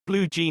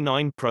BLU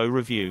G9 PRO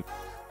review.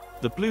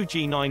 The BLU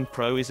G9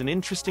 PRO is an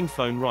interesting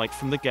phone right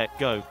from the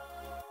get-go.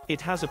 It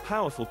has a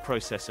powerful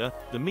processor,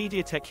 the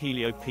MediaTek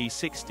Helio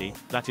P60,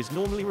 that is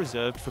normally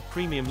reserved for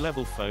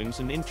premium-level phones,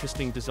 and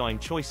interesting design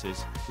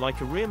choices, like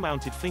a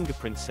rear-mounted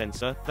fingerprint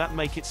sensor, that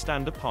make it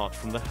stand apart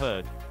from the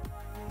herd.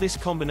 This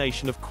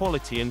combination of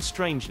quality and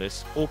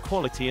strangeness, or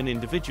quality and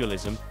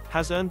individualism,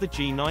 has earned the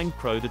G9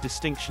 PRO the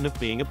distinction of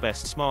being a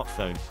best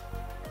smartphone.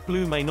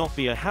 BLU may not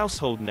be a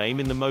household name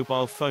in the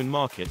mobile phone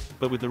market,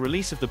 but with the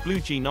release of the BLU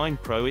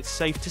G9 PRO it's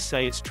safe to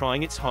say it's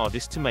trying its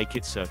hardest to make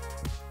it so.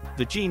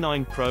 The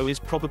G9 PRO is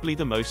probably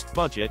the most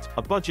budget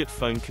a budget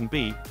phone can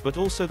be, but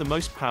also the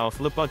most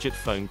powerful a budget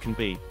phone can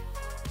be.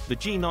 The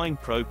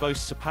G9 PRO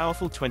boasts a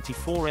powerful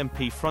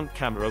 24MP front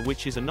camera,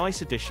 which is a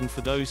nice addition for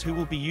those who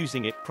will be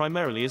using it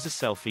primarily as a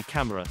selfie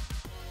camera.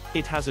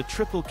 It has a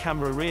triple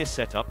camera rear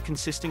setup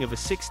consisting of a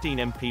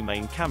 16MP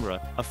main camera,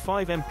 a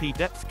 5MP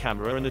depth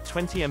camera and a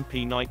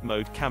 20MP night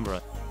mode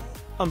camera.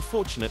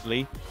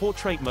 Unfortunately,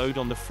 portrait mode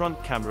on the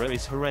front camera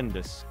is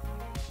horrendous.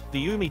 The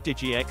UMI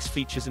Digi X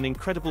features an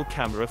incredible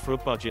camera for a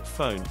budget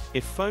phone,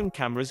 if phone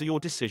cameras are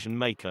your decision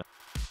maker.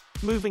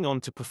 Moving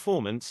on to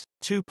performance,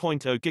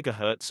 2.0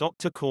 GHz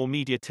octa-core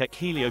MediaTek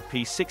Helio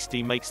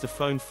P60 makes the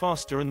phone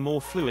faster and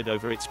more fluid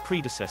over its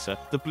predecessor,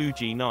 the BLU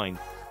G9.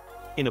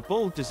 In a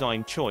bold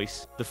design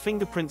choice, the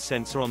fingerprint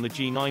sensor on the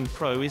G9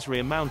 PRO is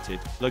rear-mounted,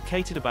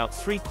 located about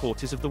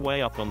 3/4 of the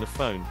way up on the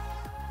phone.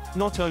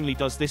 Not only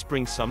does this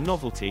bring some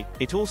novelty,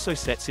 it also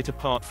sets it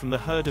apart from the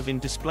herd of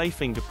in-display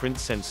fingerprint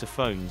sensor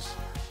phones.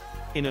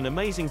 In an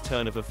amazing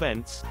turn of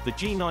events, the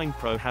G9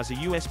 PRO has a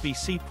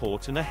USB-C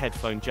port and a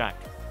headphone jack.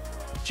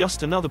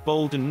 Just another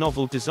bold and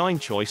novel design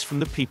choice from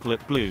the people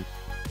at BLU.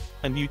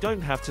 And you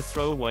don't have to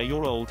throw away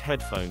your old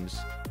headphones.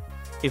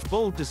 If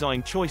bold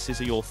design choices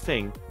are your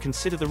thing,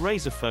 consider the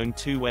Razer Phone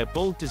 2, where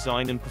bold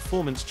design and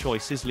performance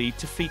choices lead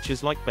to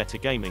features like better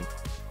gaming.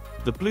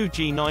 The BLU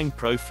G9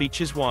 PRO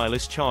features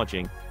wireless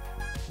charging.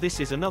 This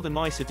is another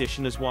nice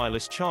addition, as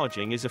wireless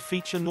charging is a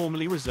feature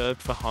normally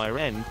reserved for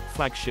higher-end,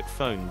 flagship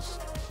phones.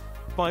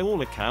 By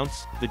all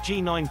accounts, the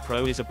G9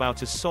 PRO is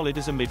about as solid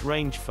as a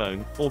mid-range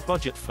phone, or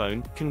budget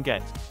phone, can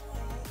get.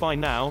 By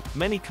now,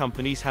 many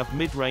companies have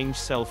mid-range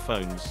cell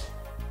phones.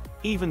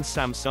 Even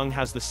Samsung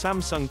has the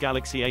Samsung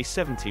Galaxy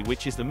A70,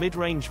 which is the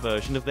mid-range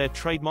version of their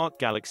trademark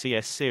Galaxy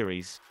S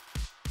series.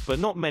 But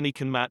not many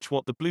can match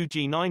what the BLU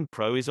G9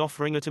 PRO is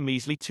offering at a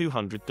measly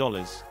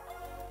 $200.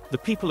 The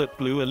people at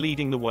BLU are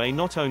leading the way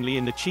not only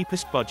in the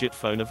cheapest budget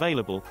phone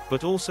available,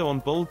 but also on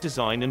bold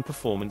design and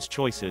performance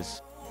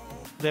choices.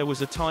 There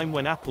was a time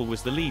when Apple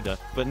was the leader,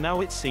 but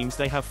now it seems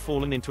they have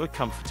fallen into a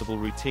comfortable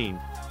routine.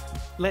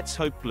 Let's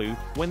hope BLU,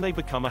 when they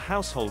become a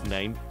household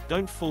name,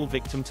 don't fall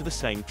victim to the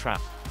same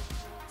trap.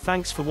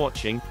 Thanks for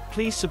watching.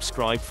 Please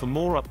subscribe for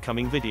more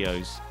upcoming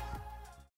videos.